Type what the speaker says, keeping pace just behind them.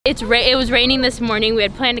It was raining this morning. We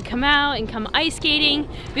had planned to come out and come ice skating,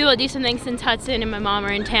 be able to do something since Hudson and my mom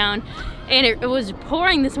are in town. And it was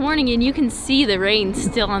pouring this morning, and you can see the rain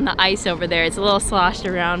still on the ice over there. It's a little sloshed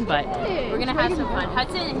around, but we're gonna have some fun.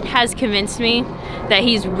 Hudson has convinced me that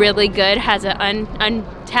he's really good, has an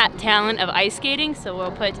untapped talent of ice skating, so we'll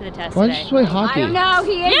put it to the test Why today. don't you play hockey? I don't know,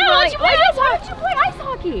 he is. Yeah, why don't you play ice hockey? Why don't you play ice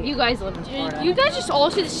hockey? You guys live in Florida. You guys just all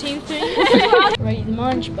say the same thing. Ready to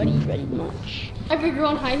munch, buddy, ready to munch. Every girl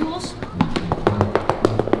on high heels.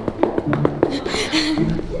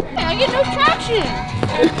 Hey, I get no traction.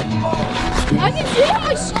 I can see on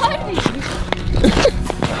my side.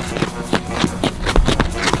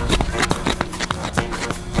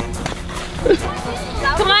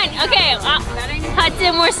 Come on, okay,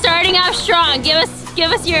 Hudson, we're starting off strong. Show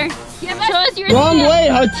us your Wrong way,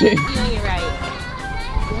 Hudson. You're doing it right.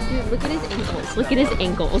 Dude, look at his ankles. Look at his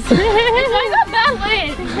ankles. I got bad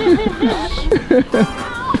legs.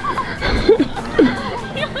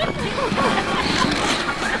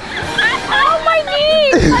 Oh, my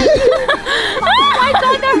knees! Oh my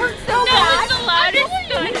god, that hurts so bad. That was the loudest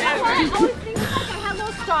thud ever. I was thinking like I had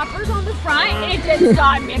little stoppers on the front and it didn't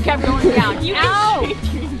stop me. It kept going down. Ow!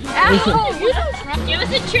 Ow! Give us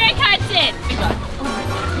a trick, Hudson.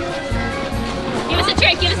 Give us a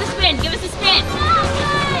trick. Give us a spin. Give us a spin.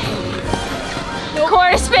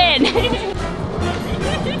 Quarter spin.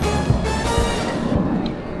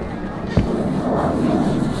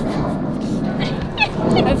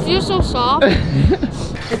 I feel so soft.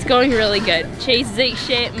 It's going really good. Chase ate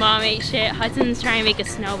shit, Mom ate shit. Hudson's trying to make a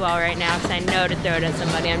snowball right now because I know to throw it at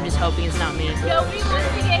somebody. I'm just hoping it's not me. Nobody wants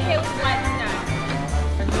to get hit with wet snow.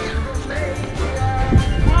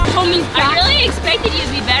 I really expected you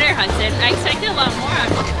to be better, Hudson. I expected a lot more.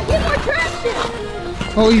 I get more traction.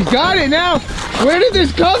 Oh, he's got it now. Where did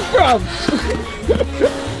this come from?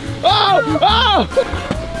 Oh! Oh!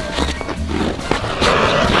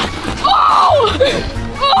 Oh!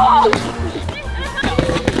 Oh!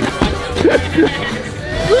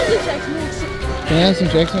 Who's the Chex Mix? Can I have some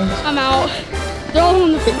Chex Mix? I'm out. Throw him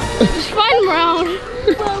in the just find him around.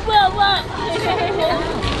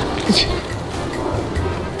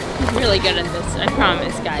 He's really good at this, I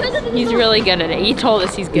promise, guys. He's really good at it. He told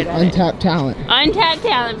us he's good at it. Untapped talent. Untapped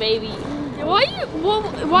talent, baby. Why you look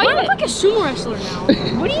like a sumo wrestler now?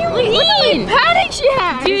 What do you mean? Look how many padding she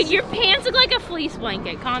has. Dude, your pants look like a fleece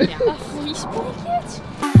blanket. Calm down. A fleece blanket?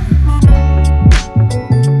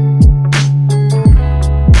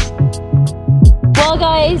 Well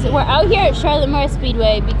guys, we're out here at Charlotte Motor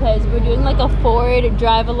Speedway because we're doing like a Ford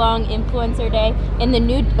drive-along influencer day in the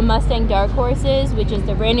new Mustang Dark Horses, which is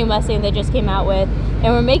the brand new Mustang they just came out with.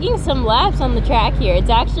 And we're making some laps on the track here. It's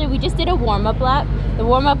actually, we just did a warm-up lap. The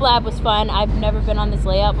warm-up lap was fun. I've never been on this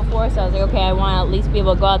layout before, so I was like, okay, I want to at least be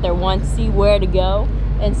able to go out there once, see where to go.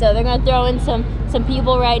 And so they're gonna throw in some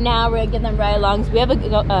people right now. We're gonna get them right along. So we have a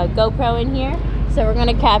GoPro in here. So we're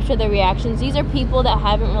gonna capture the reactions. These are people that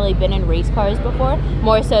haven't really been in race cars before,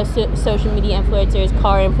 more so social media influencers,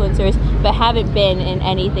 car influencers, but haven't been in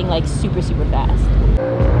anything like super, super fast.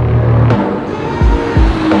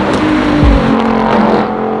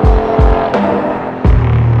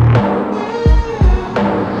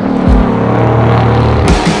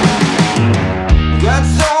 Got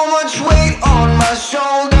so much weight on my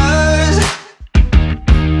shoulders,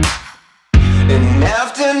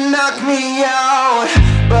 enough to knock me out,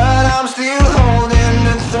 but I'm still holding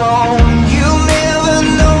the throne. You'll never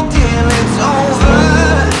know till it's over.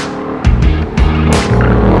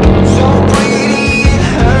 So pretty it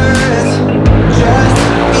hurts, just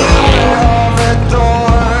beware of the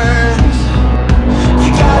thorns. You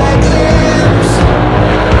got a glimpse,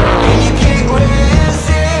 and you can't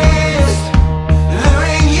resist,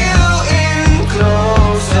 luring you in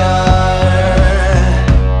closer.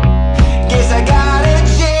 Guess I got a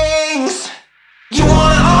jinx. You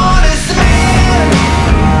want an honest man,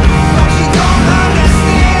 but you don't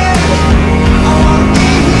understand. I won't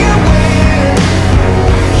be here when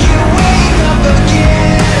you wake up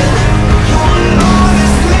again. You want an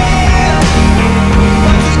honest man,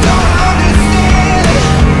 but you don't understand.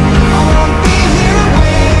 I won't be here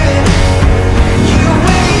when you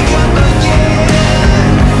wake up again.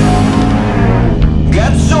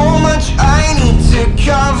 Got so much I need to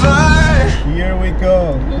cover. Here we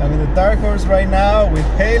go. I'm in the Dark Horse right now with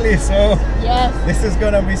Hailie, so Yes. this is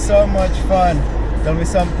gonna be so much fun. Tell me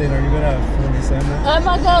something, are you gonna film me something? I'm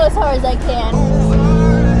gonna go as hard as I can.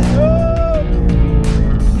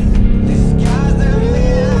 This guy's the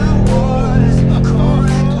man I was,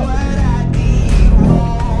 correct what I did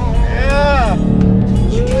wrong. Yeah!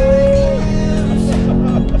 You got a glimpse,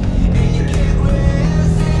 and you can't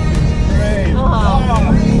resist. Great.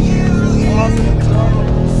 Oh.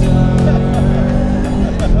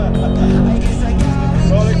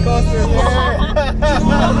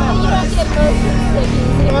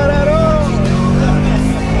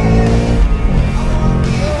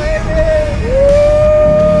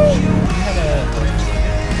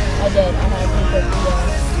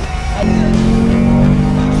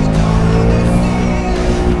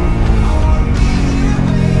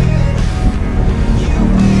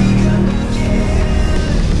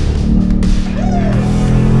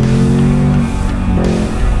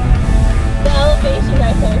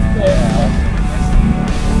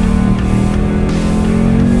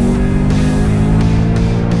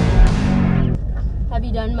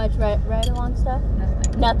 ride-along stuff?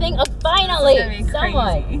 Nothing. Nothing? Oh, finally! It's gonna be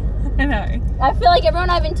Someone. crazy. I know. I feel like everyone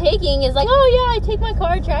I've been taking is like, oh yeah, I take my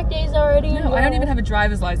car track days already. No, I don't even have a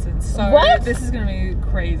driver's license, so What? this is gonna be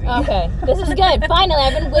crazy. Okay, this is good. Finally,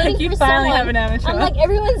 I've been waiting You for finally someone. have an amateur. I'm like,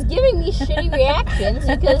 everyone's giving me shitty reactions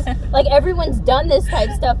because like everyone's done this type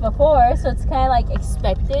stuff before, so it's kind of like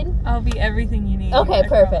expected. I'll be everything you need. Okay, I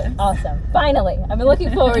perfect. promise. Awesome. Finally, I've been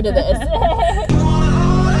looking forward to this.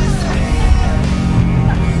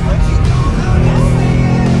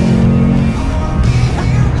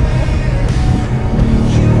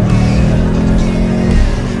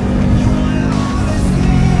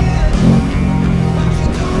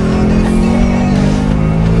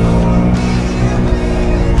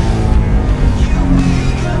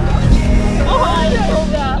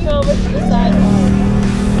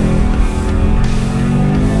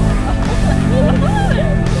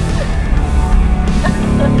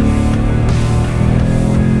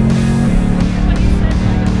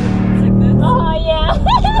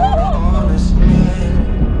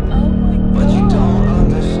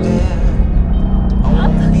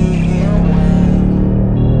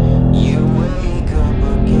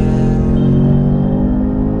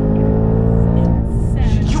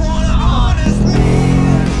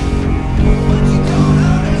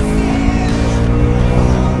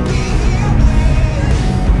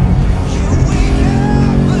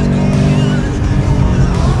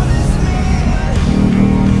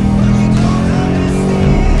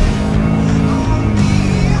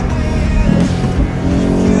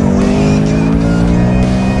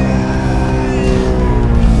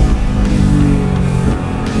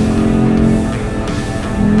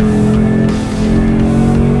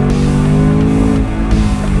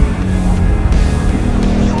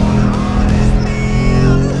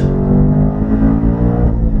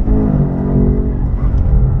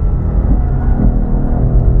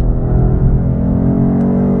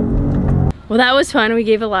 Well, that was fun. We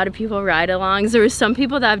gave a lot of people ride-alongs. There was some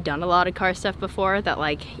people that have done a lot of car stuff before that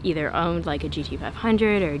like either owned like a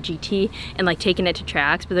GT500 or a GT and like taken it to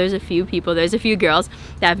tracks, but there's a few people, there's a few girls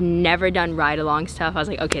that have never done ride-along stuff. I was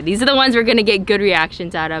like, okay, these are the ones we're gonna get good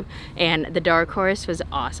reactions out of, and the dark horse was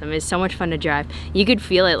awesome. It's so much fun to drive. You could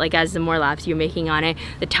feel it like as the more laps you're making on it,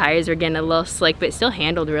 the tires were getting a little slick, but it still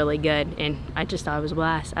handled really good, and I just thought it was a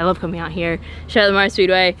blast. I love coming out here, Charlotte Motor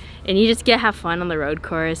Speedway, and you just have fun on the road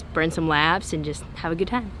course, burn some laps, and just have a good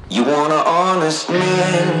time. You want an honest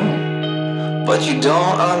man, but you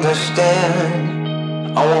don't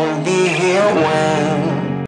understand. I won't be here when